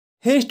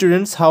Hey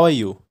students, how are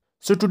you?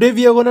 So today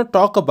we are going to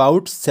talk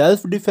about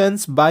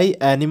self-defense by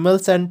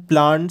animals and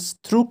plants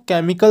through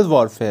chemical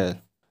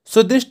warfare.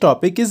 So this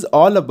topic is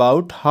all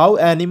about how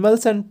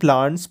animals and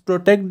plants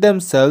protect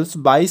themselves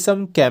by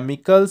some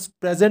chemicals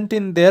present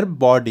in their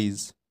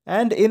bodies.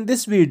 And in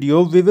this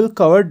video we will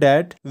cover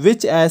that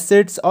which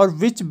acids or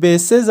which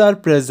bases are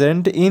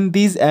present in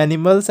these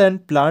animals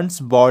and plants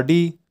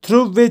body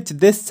through which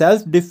they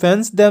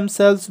self-defense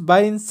themselves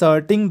by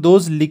inserting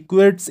those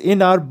liquids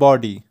in our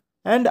body.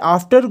 And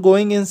after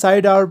going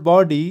inside our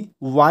body,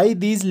 why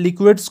these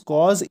liquids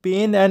cause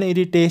pain and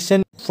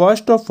irritation?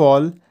 First of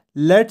all,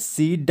 let's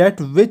see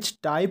that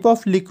which type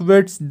of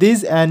liquids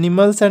these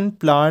animals and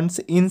plants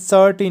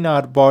insert in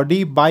our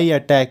body by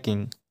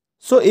attacking.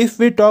 So if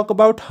we talk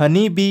about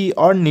honeybee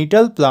or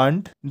nettle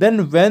plant,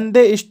 then when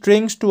they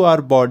stings to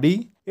our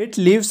body, it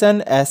leaves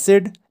an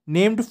acid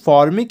named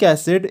formic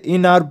acid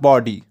in our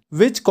body,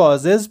 which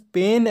causes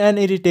pain and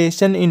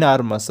irritation in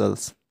our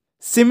muscles.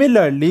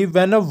 Similarly,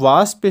 when a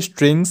wasp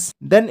stings,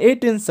 then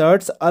it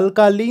inserts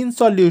alkaline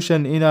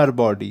solution in our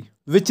body,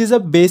 which is a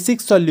basic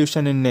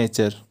solution in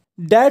nature.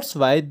 That's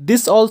why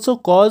this also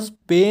causes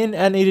pain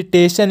and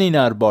irritation in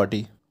our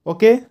body.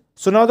 Okay?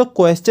 So now the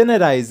question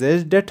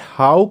arises that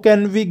how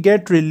can we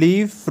get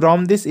relief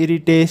from this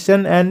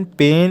irritation and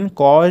pain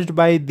caused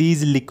by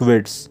these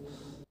liquids?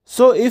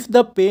 So if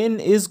the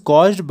pain is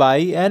caused by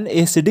an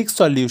acidic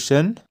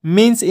solution,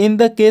 means in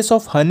the case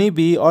of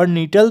honeybee or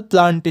nettle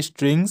plant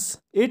strings,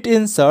 it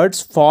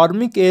inserts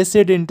formic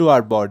acid into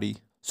our body.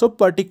 So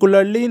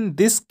particularly in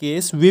this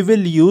case, we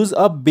will use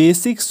a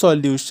basic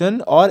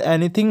solution or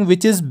anything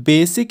which is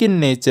basic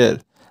in nature,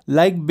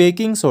 like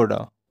baking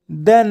soda.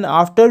 Then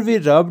after we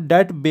rub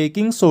that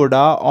baking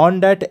soda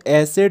on that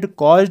acid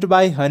caused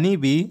by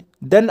honeybee,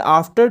 then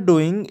after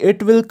doing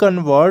it will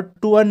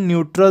convert to a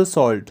neutral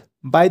salt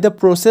by the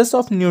process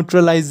of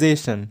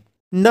neutralization.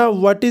 Now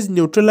what is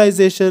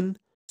neutralization?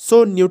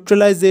 So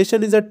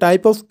neutralization is a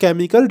type of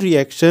chemical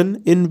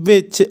reaction in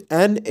which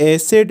an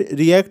acid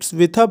reacts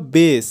with a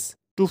base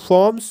to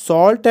form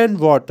salt and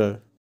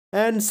water.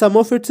 And some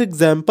of its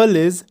example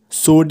is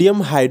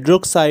sodium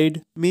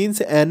hydroxide means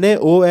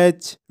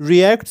NaOH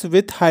reacts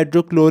with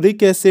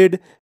hydrochloric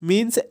acid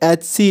means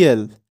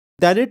HCl.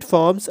 Then it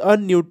forms a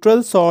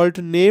neutral salt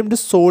named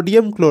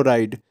sodium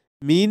chloride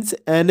means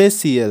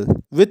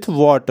NaCl with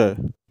water.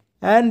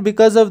 And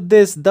because of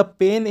this, the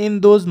pain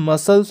in those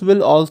muscles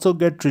will also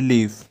get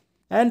relief.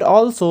 And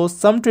also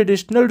some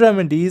traditional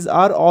remedies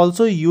are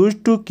also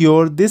used to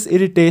cure this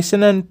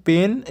irritation and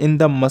pain in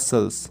the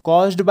muscles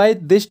caused by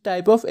this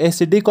type of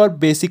acidic or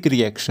basic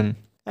reaction.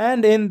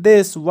 And in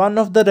this, one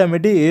of the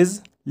remedy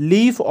is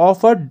leaf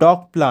of a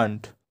dock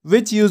plant,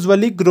 which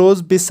usually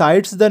grows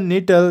besides the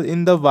nettle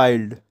in the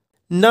wild.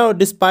 Now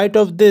despite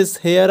of this,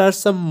 here are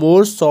some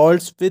more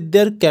salts with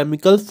their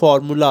chemical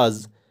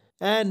formulas.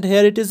 And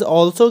here it is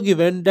also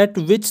given that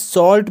which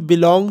salt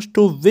belongs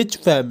to which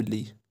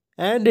family.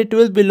 And it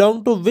will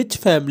belong to which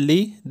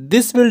family,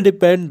 this will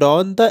depend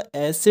on the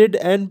acid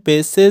and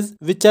bases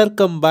which are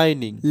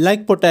combining.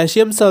 Like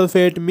potassium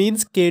sulfate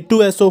means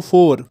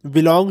K2SO4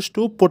 belongs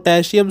to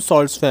potassium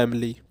salts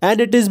family. And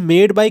it is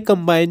made by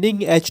combining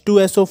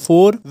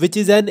H2SO4 which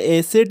is an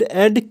acid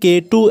and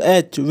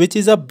K2H which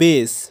is a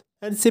base.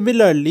 And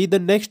similarly, the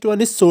next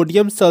one is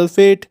sodium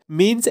sulfate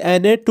means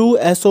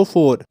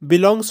Na2SO4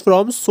 belongs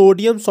from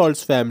sodium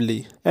salts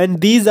family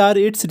and these are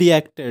its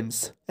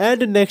reactants.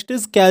 And next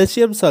is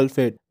calcium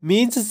sulfate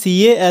means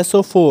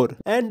CaSO4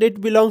 and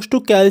it belongs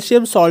to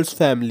calcium salts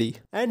family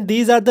and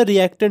these are the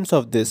reactants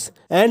of this.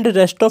 And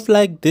rest of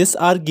like this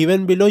are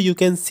given below, you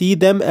can see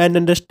them and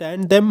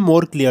understand them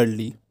more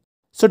clearly.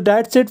 So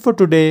that's it for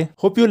today.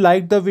 Hope you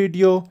liked the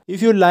video.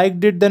 If you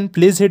liked it, then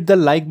please hit the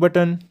like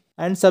button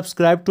and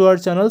subscribe to our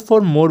channel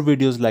for more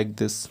videos like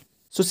this.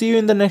 So see you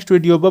in the next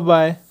video. Bye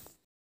bye.